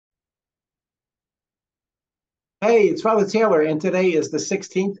Hey, it's Father Taylor, and today is the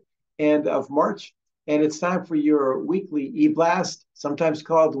 16th of March, and it's time for your weekly eBlast, sometimes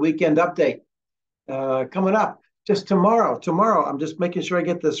called Weekend Update. Coming up just tomorrow. Tomorrow, I'm just making sure I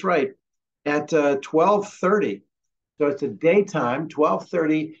get this right at 12:30. So it's a daytime,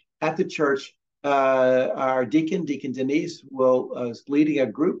 12:30 at the church. Our Deacon Denise, will is leading a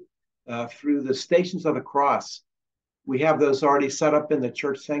group through the Stations of the Cross. We have those already set up in the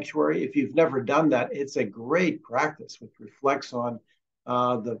church sanctuary. If you've never done that, it's a great practice which reflects on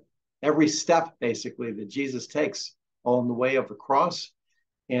the every step basically that Jesus takes on the way of the cross.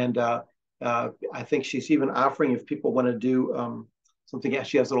 And I think she's even offering if people want to do something.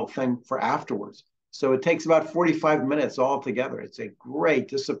 She has a little thing for afterwards. So it takes about 45 minutes altogether. It's a great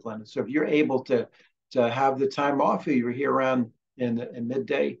discipline. So if you're able to have the time off, if you're here around in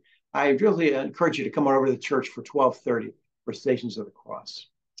midday, I really encourage you to come on over to the church for 12:30 for Stations of the Cross.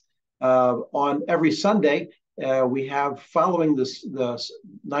 On every Sunday, we have following the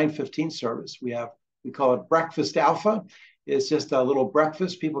 9:15 service. We call it Breakfast Alpha. It's just a little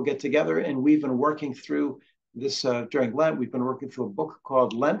breakfast. People get together, and we've been working through this during Lent. We've been working through a book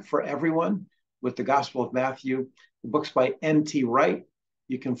called Lent for Everyone with the Gospel of Matthew. The book's by N.T. Wright.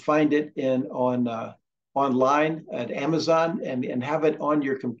 You can find it online at Amazon and have it on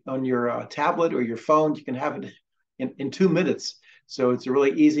your tablet or your phone. You can have it in 2 minutes. So it's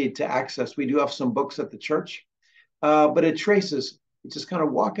really easy to access. We do have some books at the church, but it's just kind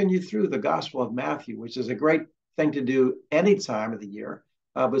of walking you through the Gospel of Matthew, which is a great thing to do any time of the year,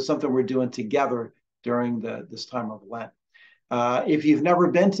 but something we're doing together during this time of Lent. If you've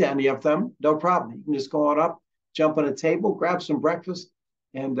never been to any of them, no problem. You can just go on up, jump on a table, grab some breakfast,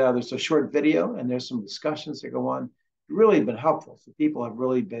 and there's a short video, and there's some discussions that go on. It's really been helpful. So people have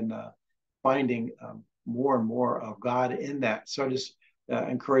really been finding more and more of God in that. So I just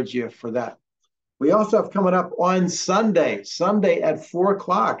encourage you for that. We also have coming up on Sunday at 4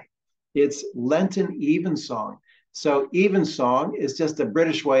 o'clock. It's Lenten Evensong. So Evensong is just a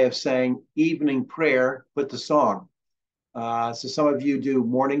British way of saying evening prayer, put the song. So some of you do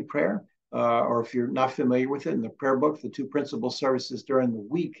morning prayer, or if you're not familiar with it, in the prayer book, the two principal services during the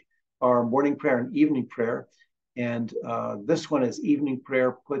week are morning prayer and evening prayer. And this one is evening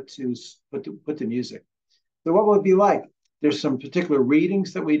prayer put to music. So what will it be like? There's some particular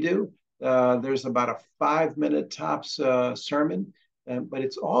readings that we do. There's about a 5-minute tops sermon, but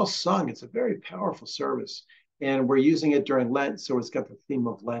it's all sung. It's a very powerful service. And we're using it during Lent, so it's got the theme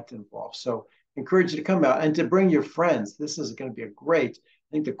of Lent involved. So encourage you to come out and to bring your friends. This is going to be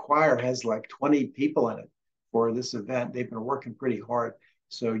I think the choir has like 20 people in it for this event. They've been working pretty hard.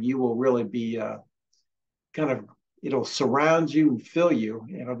 So you will really be it'll surround you and fill you.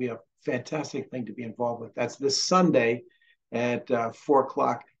 And it'll be a fantastic thing to be involved with. That's this Sunday at 4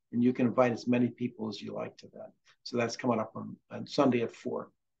 o'clock. And you can invite as many people as you like to that. So that's coming up on Sunday at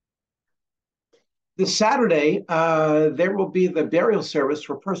 4. This Saturday, there will be the burial service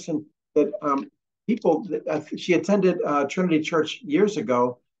for a person that she attended Trinity Church years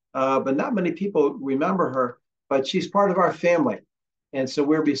ago, but not many people remember her, but she's part of our family. And so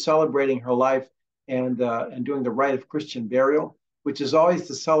we'll be celebrating her life and doing the rite of Christian burial, which is always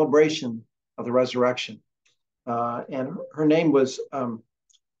the celebration of the resurrection. And her name was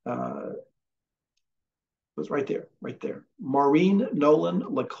right there. Maureen Nolan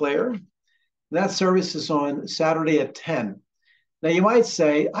LeClaire. That service is on Saturday at 10. Now you might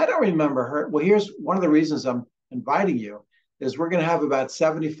say, I don't remember her. Well, here's one of the reasons I'm inviting you is we're going to have about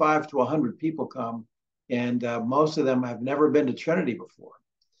 75 to 100 people come, and most of them have never been to Trinity before.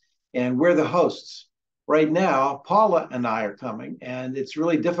 And we're the hosts. Right now, Paula and I are coming, and it's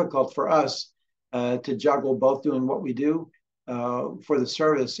really difficult for us to juggle both doing what we do for the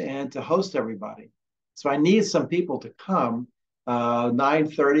service and to host everybody. So I need some people to come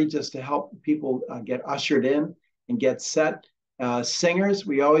 9:30 just to help people get ushered in and get set. Singers,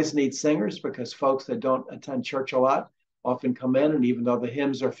 we always need singers because folks that don't attend church a lot often come in, and even though the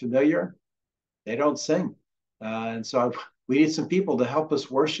hymns are familiar, they don't sing. And so we need some people to help us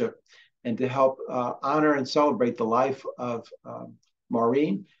worship and to help honor and celebrate the life of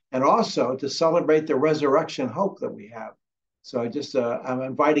Maureen, and also to celebrate the resurrection hope that we have. So I'm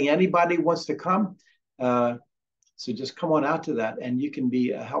inviting anybody who wants to come. So just come on out to that, and you can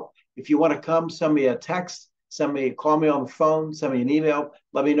be a help. If you want to come, send me a text, call me on the phone, send me an email.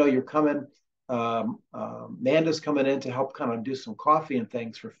 Let me know you're coming. Amanda's coming in to help kind of do some coffee and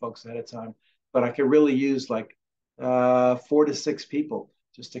things for folks ahead of time. But I could really use like 4 to 6 people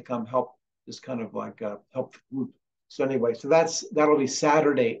just to come help, just kind of like help the group. So anyway, that'll be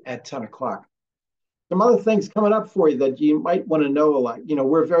Saturday at 10 o'clock. Some other things coming up for you that you might want to know a lot. You know,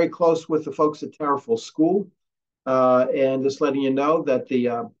 we're very close with the folks at Towerful School. And just letting you know that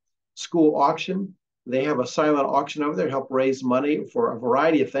the school auction, they have a silent auction over there to help raise money for a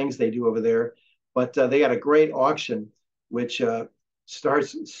variety of things they do over there. But they got a great auction, which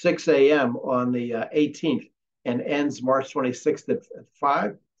starts 6 a.m. on the 18th and ends March 26th at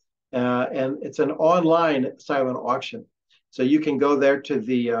 5. And it's an online silent auction. So you can go there to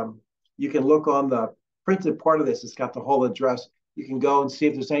you can look on the printed part of this. It's got the whole address. You can go and see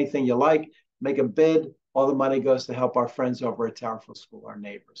if there's anything you like, make a bid. All the money goes to help our friends over at Towerfield School, our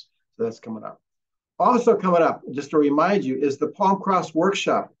neighbors. So that's coming up. Also coming up, just to remind you, is the Palm Cross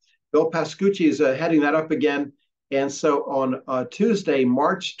Workshop. Bill Pascucci is heading that up again. And so on Tuesday,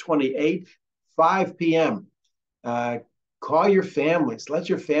 March 28th, 5 p.m., call your families. Let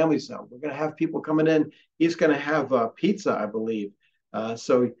your families know. We're going to have people coming in. He's going to have pizza, I believe.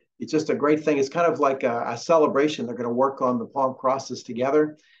 So it's just a great thing. It's kind of like a celebration. They're going to work on the palm crosses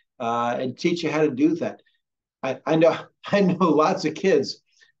together and teach you how to do that. I know I know lots of kids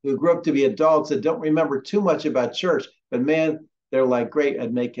who grew up to be adults that don't remember too much about church, but man, they're like great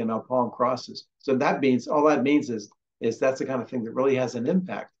at making palm crosses. So that means all that means is that's the kind of thing that really has an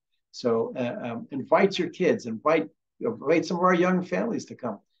impact. So invite your kids, invite some of our young families to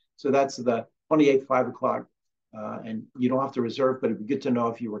come. So that's the 28th, 5 o'clock. And you don't have to reserve, but it'd be good to know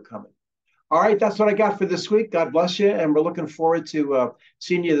if you were coming. All right, that's what I got for this week. God bless you. And we're looking forward to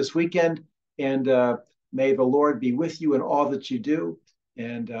seeing you this weekend. And may the Lord be with you in all that you do.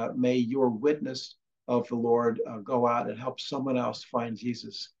 And may your witness of the Lord go out and help someone else find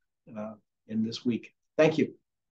Jesus in this week. Thank you.